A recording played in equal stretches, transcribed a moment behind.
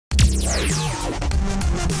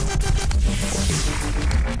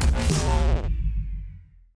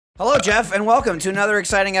Hello, Jeff, and welcome to another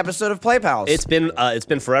exciting episode of Play Pals. It's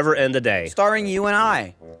been forever and a day. Starring you and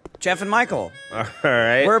I, Jeff and Michael. All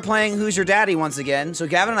right. We're playing Who's Your Daddy once again. So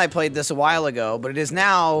Gavin and I played this a while ago, but it is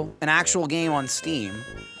now an actual game on Steam.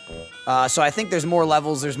 So I think there's more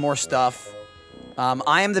levels, there's more stuff.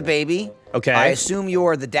 I am the baby. Okay. I assume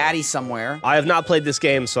you're the daddy somewhere. I have not played this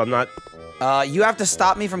game, so I'm not... You have to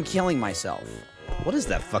stop me from killing myself. What is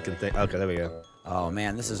that fucking thing? Okay, there we go. Oh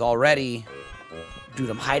man, this is already... Dude,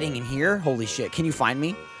 I'm hiding in here? Holy shit, can you find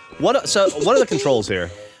me? What are the controls here?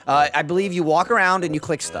 I believe you walk around and you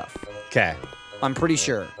click stuff. Okay. I'm pretty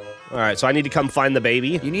sure. All right, so I need to come find the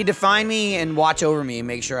baby? You need to find me and watch over me and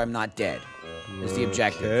make sure I'm not dead. Is the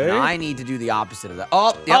objective. Okay. And I need to do the opposite of that.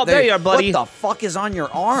 Oh, yep, there you are, buddy. What the fuck is on your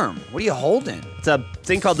arm? What are you holding? It's a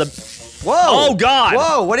thing called the... Whoa! Oh, God!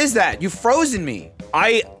 Whoa, what is that? You've frozen me.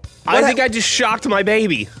 I think I just shocked my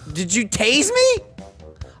baby. Did you tase me?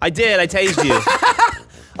 I did, I tased you.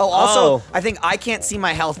 Oh, also, Oh. I think I can't see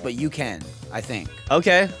my health, but you can, I think.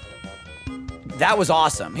 Okay. That was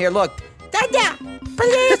awesome. Here, look. Dada!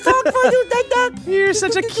 Play a song for you, Dada! You're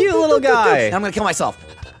such a cute little guy. I'm gonna kill myself.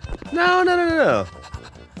 No.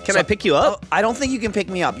 Can I pick you up? I don't think you can pick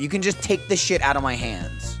me up. You can just take the shit out of my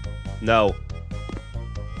hands. No.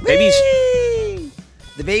 Baby's... Whee!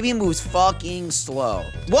 The baby moves fucking slow.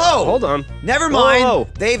 Whoa! Hold on. Never mind. Whoa.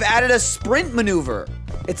 They've added a sprint maneuver.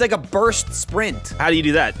 It's like a burst sprint. How do you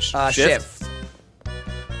do that? Shift.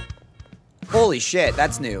 Holy shit,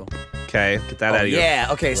 that's new. Okay, get that out of your Yeah,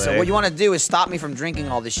 okay, so way. what you want to do is stop me from drinking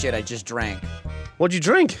all this shit I just drank. What'd you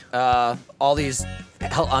drink? All these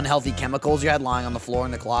unhealthy chemicals you had lying on the floor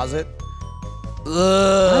in the closet. Who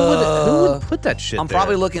would put that shit I'm there?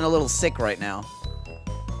 probably looking a little sick right now.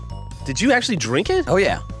 Did you actually drink it? Oh,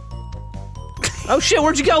 yeah. Oh shit,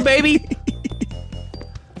 where'd you go, baby?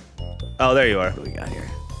 Oh, there you are. What do we got here?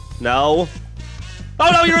 No.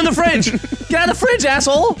 Oh no, you're in the fridge! Get out of the fridge,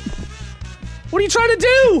 asshole! What are you trying to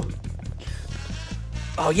do?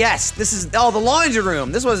 Oh, yes, this is, the laundry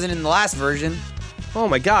room. This wasn't in the last version. Oh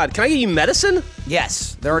my god, can I get you medicine?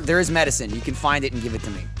 Yes, there is medicine. You can find it and give it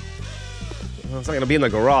to me. Well, it's not gonna be in the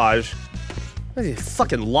garage. Are you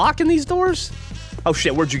fucking locking these doors? Oh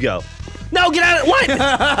shit, where'd you go? No, get out of what? Get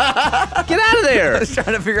out of I there! was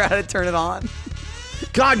trying to figure out how to turn it on.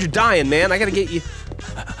 God, you're dying, man. I gotta get you.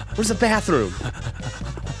 Where's the bathroom?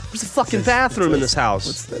 Where's the fucking bathroom in this house?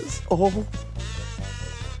 What's this?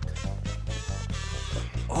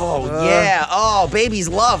 Oh, yeah. Oh, babies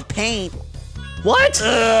love paint. What?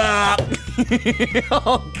 Oh,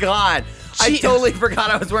 God. I Gee. totally forgot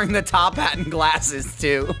I was wearing the top hat and glasses,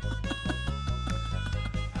 too.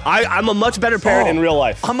 I'm a much better parent in real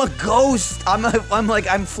life. I'm a ghost.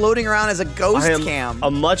 I'm floating around as a ghost I am cam. a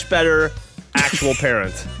much better actual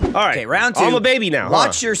parent. All right. Okay, round 2. I'm a baby now.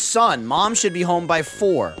 Watch your son. Mom should be home by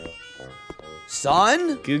 4.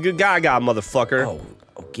 Son? Good gaga, motherfucker. Oh,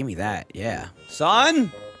 give me that. Yeah.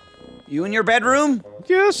 Son? You in your bedroom?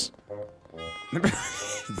 Yes.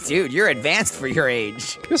 Dude, you're advanced for your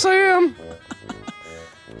age. Yes, I am.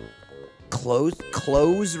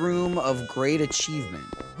 Close room of great achievement.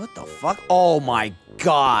 What the fuck? Oh my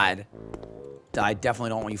god. I definitely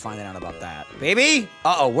don't want you finding out about that. Baby?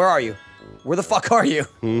 Uh-oh, where are you? Where the fuck are you?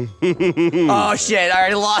 Oh shit, I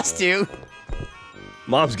already lost you.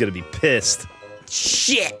 Mom's gonna be pissed.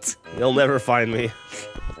 Shit. You'll never find me.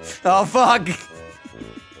 Oh fuck.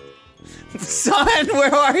 Son,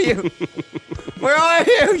 where are you? Where are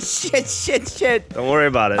you? Shit. Don't worry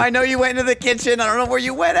about it. I know you went into the kitchen. I don't know where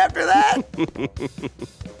you went after that.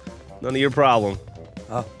 None of your problem.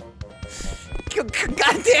 Oh. God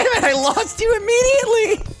damn it, I lost you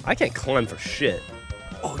immediately. I can't climb for shit.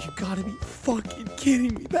 Oh, you gotta be fucking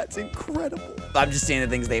kidding me. That's incredible. I'm just saying the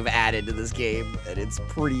things they've added to this game, and it's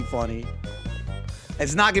pretty funny.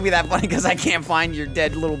 It's not gonna be that funny because I can't find your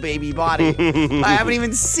dead little baby body. I haven't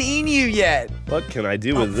even seen you yet. What can I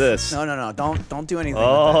do with this? No. Don't do anything.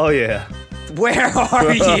 Oh, yeah. Where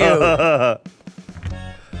are you?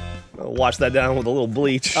 I'll wash that down with a little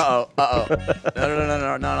bleach. No, don't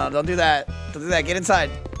do that. Don't do that, get inside.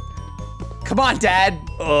 Come on, Dad.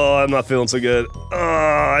 Oh, I'm not feeling so good.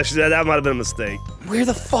 Oh, that might have been a mistake. Where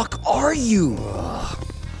the fuck are you? Are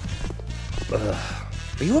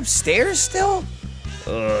you upstairs still?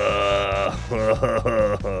 I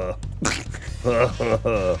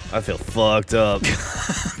feel fucked up.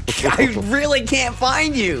 I really can't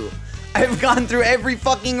find you. I've gone through every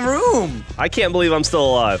fucking room. I can't believe I'm still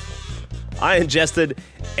alive. I ingested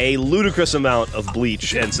a ludicrous amount of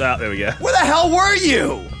bleach, and so there we go. Where the hell were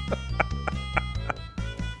you?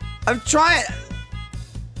 I'm trying.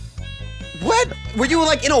 What? Were you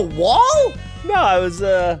like in a wall? No, I was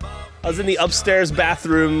in the upstairs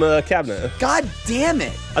bathroom cabinet. God damn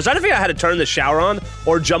it. I was trying to figure out how to turn the shower on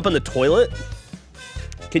or jump in the toilet.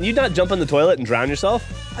 Can you not jump in the toilet and drown yourself?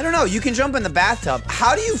 I don't know. You can jump in the bathtub.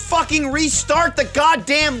 How do you fucking restart the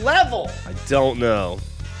goddamn level? I don't know.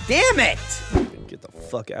 Damn it. Get the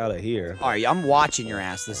fuck out of here. All right, I'm watching your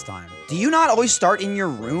ass this time. Do you not always start in your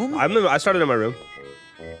room? I started in my room.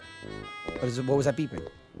 What was that beeping?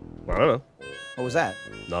 I don't know. What was that?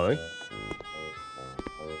 Nothing.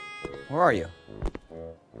 Where are you?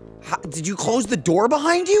 Did you close the door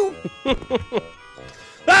behind you?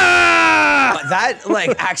 Ah! That,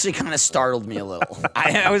 like, actually kind of startled me a little.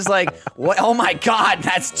 I was like, what? Oh my God,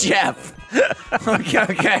 that's Jeff.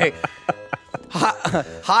 Okay.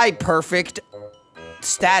 Hi, perfect.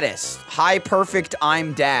 Status. Hi, perfect,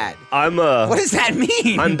 I'm dad. What does that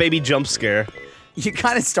mean? I'm baby jump scare. You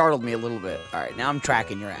kind of startled me a little bit. All right, now I'm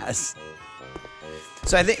tracking your ass.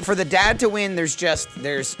 So I think for the dad to win, there's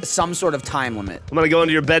some sort of time limit. I'm gonna go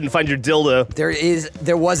into your bed and find your dildo.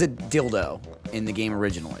 There was a dildo in the game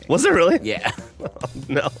originally. Was there really? Yeah. Oh,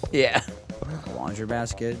 no. Yeah. Laundry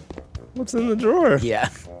basket. What's in the drawer? Yeah.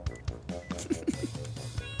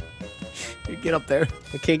 You get up there.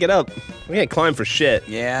 I can't get up. I can't climb for shit.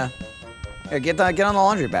 Yeah. Here, get on the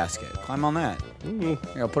laundry basket. Climb on that. Here,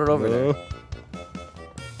 I'll put it over there.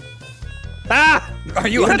 Ah! Are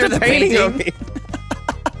you under the painting? On me.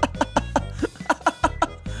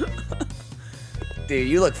 Dude,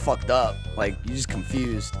 you look fucked up. Like, you're just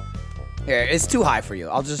confused. Here, it's too high for you.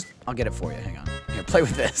 I'll get it for you. Hang on. Here, play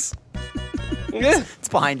with this. Yeah. It's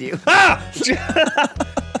behind you. Ah!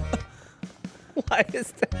 Why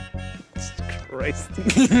is that? Jesus Christ.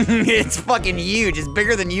 It's fucking huge. It's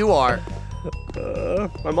bigger than you are.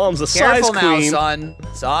 My mom's a Careful size now, queen. son.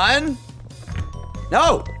 Son?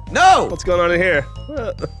 No! No! What's going on in here?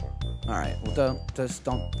 Alright, well, just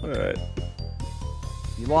don't. All right.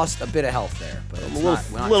 You lost a bit of health there, but I'm it's a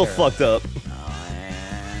not little terrible. fucked up.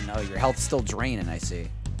 Oh, your health's still draining, I see.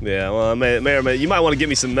 Yeah, well, you might want to give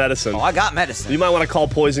me some medicine. Oh, I got medicine. You might want to call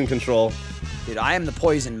poison control. Dude, I am the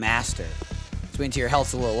poison master. Just wait until your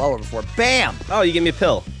health's a little lower before BAM! Oh, you gave me a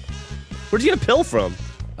pill. Where'd you get a pill from?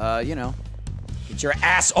 You know. Get your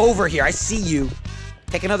ass over here. I see you.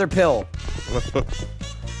 Take another pill.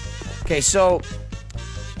 Okay, so...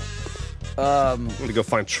 I'm gonna go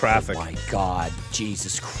find traffic. Oh my God.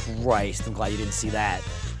 Jesus Christ. I'm glad you didn't see that.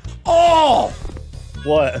 Oh!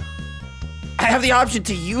 What? I have the option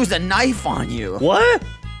to use a knife on you. What?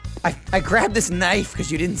 I grabbed this knife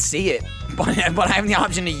because you didn't see it, but I have the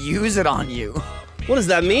option to use it on you. What does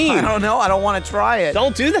that mean? I don't know. I don't want to try it.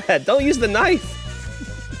 Don't do that. Don't use the knife.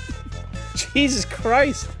 Jesus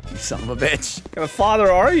Christ. You son of a bitch. What kind of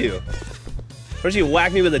father are you? First you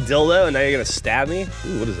whack me with a dildo and now you're gonna stab me?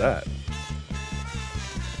 Ooh, what is that?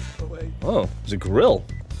 Oh, there's a grill.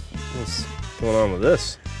 What's going on with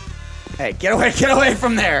this? Hey, get away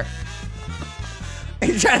from there. Are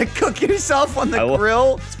you trying to cook yourself on the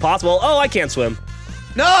grill? It's possible. Oh, I can't swim.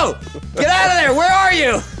 No! Get out of there! Where are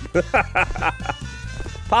you?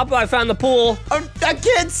 Papa, I found the pool. I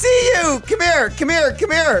can't see you! Come here! Pick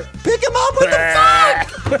him up! What the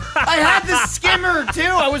fuck? I had the skimmer, too!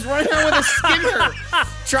 I was running around with a skimmer!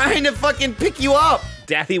 Trying to fucking pick you up!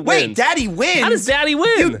 Daddy wins. Wait, Daddy wins? How does Daddy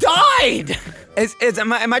win? You died!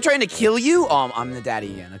 Am I trying to kill you? Oh, I'm the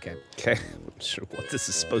daddy again, okay. Okay, I'm not sure what this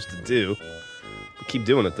is supposed to do. I'll keep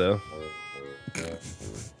doing it, though.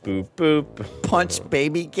 Boop, boop. Punch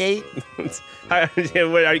baby gate?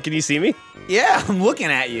 Can you see me? Yeah, I'm looking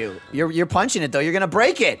at you. You're punching it, though. You're gonna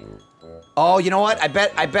break it. Oh, you know what? I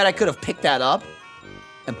bet I could have picked that up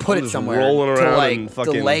and put it somewhere rolling to, around like, and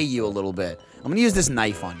fucking... delay you a little bit. I'm gonna use this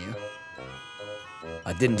knife on you.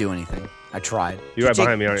 I didn't do anything. I tried. You're right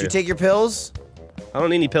behind me, aren't you? you? Did you take your pills? I don't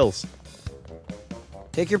need any pills.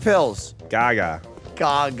 Take your pills. Gaga.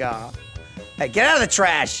 Gaga. Hey, get out of the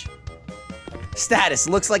trash. Status,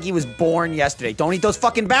 looks like he was born yesterday. Don't eat those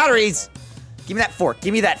fucking batteries. Give me that fork.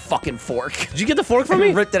 Give me that fucking fork. Did you get the fork from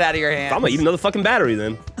me? Ripped it out of your hand. I'm gonna eat another fucking battery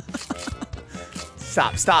then.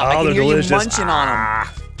 Stop. Oh, I can hear delicious. You munching on them.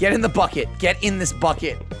 Get in the bucket. Get in this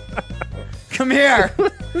bucket. Come here.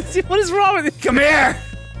 What is wrong with you? Come here.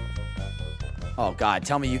 Oh, God.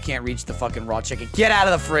 Tell me you can't reach the fucking raw chicken. Get out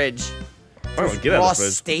of the fridge. Oh, get out raw of the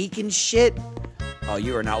fridge. steak and shit. Oh,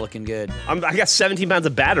 you are not looking good. I got 17 pounds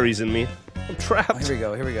of batteries in me. I'm trapped. Oh,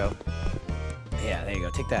 here we go. Yeah, there you go.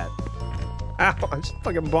 Take that. Ow, I just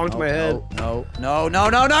fucking bonked my head. No.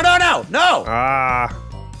 Ah.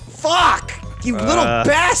 Fuck! You little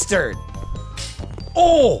bastard!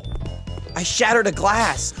 Oh! I shattered a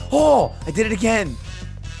glass. Oh! I did it again.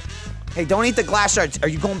 Hey, don't eat the glass shards. Are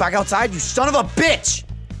you going back outside? You son of a bitch!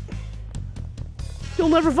 You'll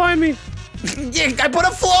never find me. Yeah, I put a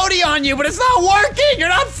floaty on you, but it's not working! You're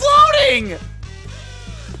not floating!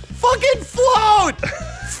 Fucking float!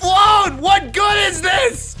 Float! What good is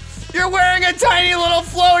this? You're wearing a tiny little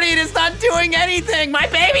floaty and it's not doing anything! My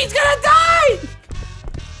baby's gonna die!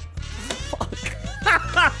 Fuck.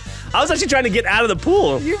 I was actually trying to get out of the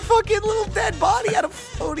pool. Your fucking little dead body had a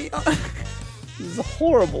floaty on. This is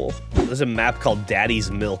horrible. There's a map called Daddy's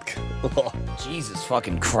Milk. Jesus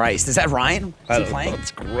fucking Christ. Is that Ryan? Is he playing?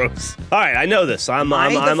 It's gross. All right, I know this. I'm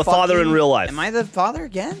a father in real life. Am I the father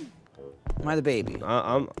again? Am I the baby?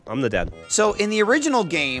 I'm the dad. So in the original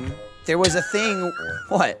game, there was a thing.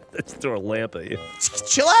 What? Let's throw a lamp at you.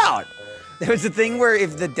 Chill out. There was a thing where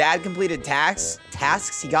if the dad completed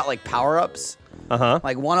tasks, he got like power-ups.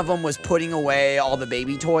 Like one of them was putting away all the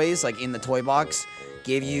baby toys, like in the toy box.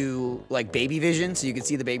 Gave you like baby vision, so you could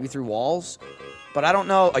see the baby through walls. But I don't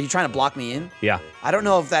know. Are you trying to block me in? Yeah. I don't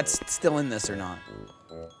know if that's still in this or not.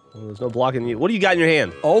 Well, there's no blocking you. What do you got in your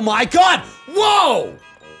hand? Oh my God! Whoa!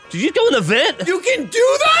 Did you go in the vent? You can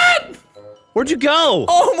do that? Where'd you go?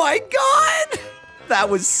 Oh my God! That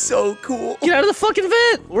was so cool. Get out of the fucking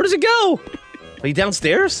vent! Where does it go? Are you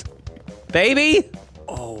downstairs? Baby?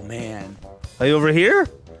 Oh man. Are you over here?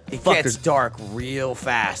 It gets dark real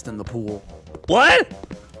fast in the pool. What?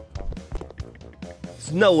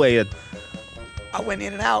 There's no way I went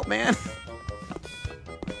in and out, man.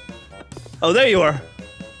 Oh, there you are.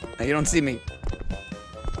 Now you don't see me.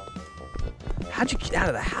 How'd you get out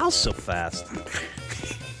of the house so fast?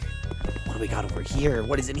 What do we got over here?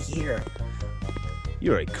 What is in here?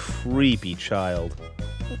 You're a creepy child.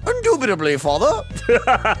 Indubitably, father.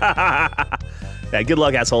 Yeah, good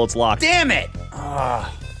luck, asshole. It's locked. Damn it! I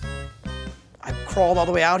crawled all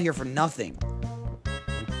the way out here for nothing.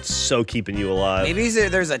 So keeping you alive. Maybe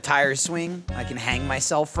there's a tire swing I can hang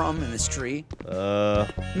myself from in this tree.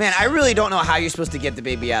 Man, I really don't know how you're supposed to get the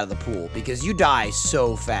baby out of the pool because you die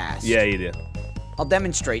so fast. Yeah, you do. I'll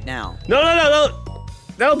demonstrate now. No,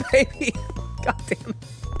 baby. God damn it.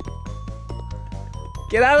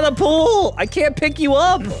 Get out of the pool. I can't pick you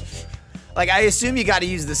up. Like, I assume you got to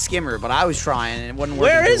use the skimmer, but I was trying and it wasn't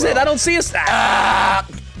working. Where is it? well. I don't see a... I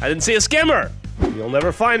didn't see a skimmer. You'll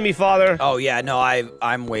never find me, father. Oh, yeah, no,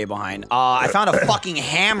 I'm way behind. I found a fucking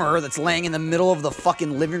hammer that's laying in the middle of the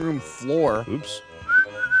fucking living room floor. Oops.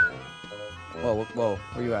 Whoa,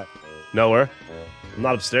 where you at? Nowhere. I'm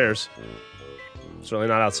not upstairs. Certainly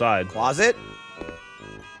not outside. Closet?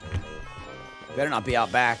 Better not be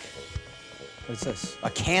out back. What's this? A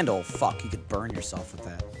candle. Fuck, you could burn yourself with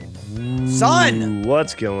that. Son!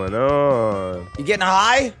 What's going on? You getting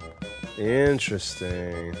high?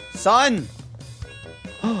 Interesting. Son!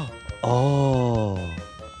 Oh.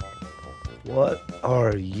 What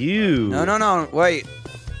are you? No, wait.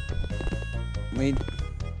 Wait.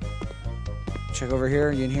 Check over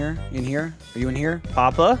here. You in here? You in here? Are you in here?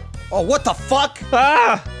 Papa? Oh, what the fuck?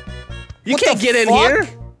 Ah! You What can't the get in fuck? here.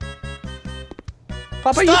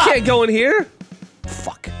 Papa, Stop. you can't go in here.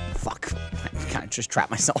 Fuck. I kind of just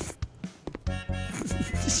trapped myself.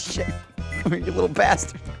 Shit. Come here, you little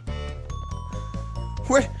bastard.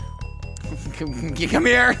 Where? Come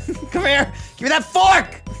here. Come here. Give me that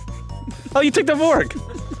fork. Oh, you took the fork.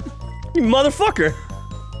 You motherfucker.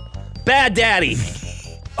 Bad daddy.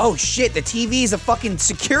 Oh shit, the TV is a fucking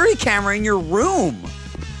security camera in your room.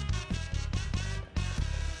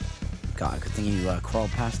 God, good thing you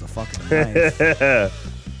crawled past the fucking knife.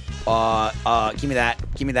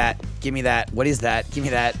 Give me that. What is that? Give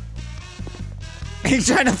me that. Are you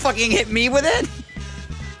trying to fucking hit me with it?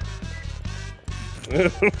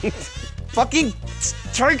 Fucking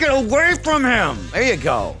take it away from him. There you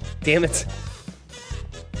go. Damn it.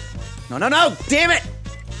 No, damn it.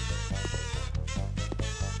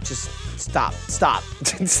 Just stop. Stop.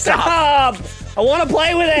 I want to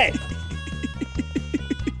play with it.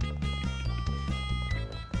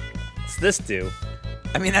 What's this do?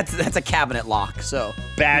 I mean, that's a cabinet lock, so.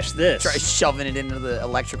 Bash this. Try shoving it into the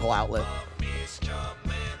electrical outlet.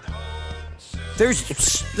 There's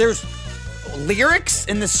lyrics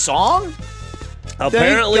in this song?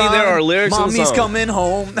 Apparently there are lyrics in the song. Mommy's coming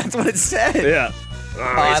home. That's what it said. Yeah. Oh,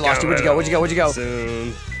 I lost you. Where'd you go?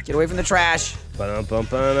 Soon. Get away from the trash.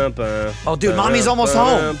 Oh, dude, mommy's almost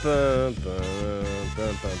home.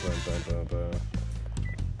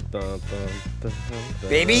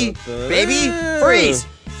 Baby,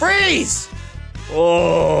 freeze!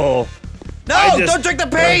 Oh. No, don't drink the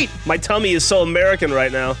paint! My tummy is so American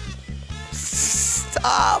right now.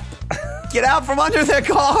 Stop! Get out from under the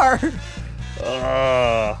car!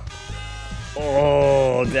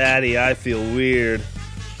 Oh, Daddy, I feel weird.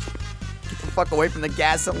 fuck away from the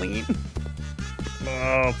gasoline.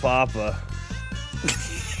 Oh, Papa.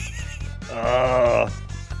 Oh.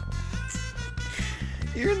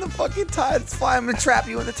 You're in the fucking tires. It's fine. I'm gonna trap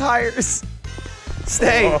you in the tires.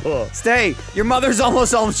 Stay. Stay. Your mother's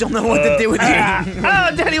almost home. She'll know what to do with you.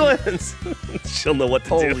 Oh, Daddy wins. She'll know what to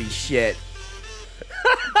do. Holy shit.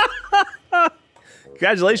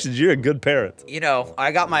 Congratulations, you're a good parent. You know,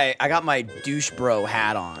 I got my douche bro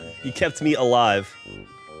hat on. You kept me alive.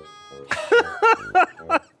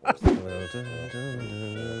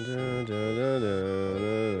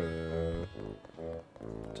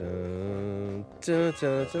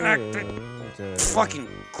 Fucking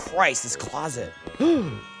Christ, this closet.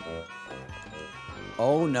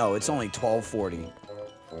 Oh no, it's only 12:40.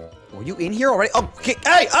 Were you in here already? Oh, okay.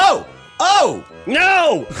 Hey, oh! Oh!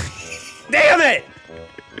 No! Damn it!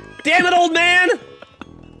 Damn it, old man!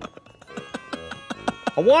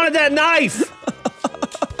 I wanted that knife!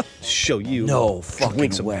 Show you. No fucking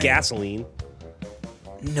Drink some way. gasoline.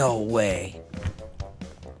 No way.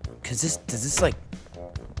 Cause does this like...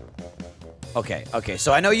 Okay,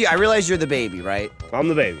 so I realize you're the baby, right? I'm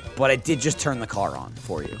the baby. But I did just turn the car on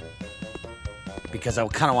for you. Because I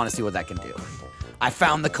kind of want to see what that can do. I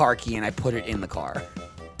found the car key and I put it in the car.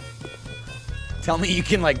 Tell me you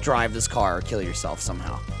can, like, drive this car or kill yourself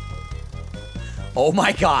somehow. Oh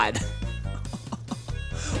my god.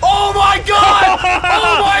 Oh my god!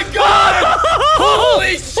 Oh my god!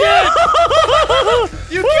 Holy shit!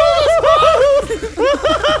 You killed us both!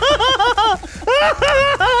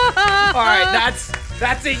 Alright,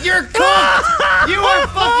 that's it. You're cooked! You are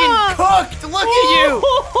fucking cooked! Look at you!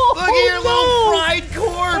 Look at your little fried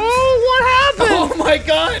corpse! Oh, what happened? Oh my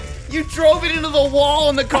god! You drove it into the wall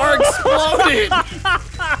and the car exploded!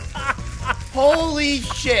 Holy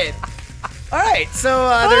shit. Alright, so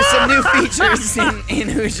there's some new features in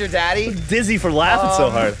Who's Your Daddy? Dizzy for laughing so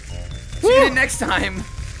hard. Tune in next time.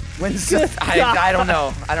 When I don't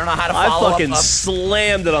know. I don't know how to follow I fucking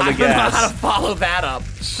slammed it on the I don't know gas. how to follow that up.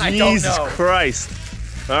 I don't Jesus know. Christ.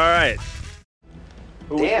 All right.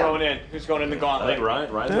 Who's going in? Who's going in the gauntlet?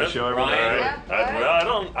 Ryan's show everything. Ryan. I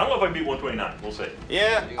don't know if I can beat 129. We'll see.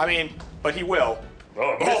 Yeah, I mean, but he will.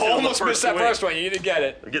 Oh, Oh, almost missed that first one. You need to get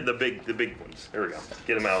it. Get the big ones. There we go.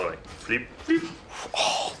 Get them out of the way. Beep, beep.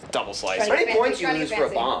 Oh, double slice. How many points you lose for a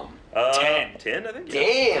bomb? 10. 10, I think.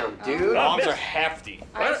 Damn, dude. Bombs are hefty.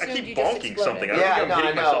 I keep bonking something. I Yeah, think no, I'm I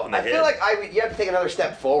hitting myself in know. the I head. feel like you have to take another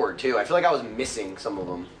step forward too. I feel like I was missing some of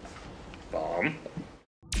them. Bomb.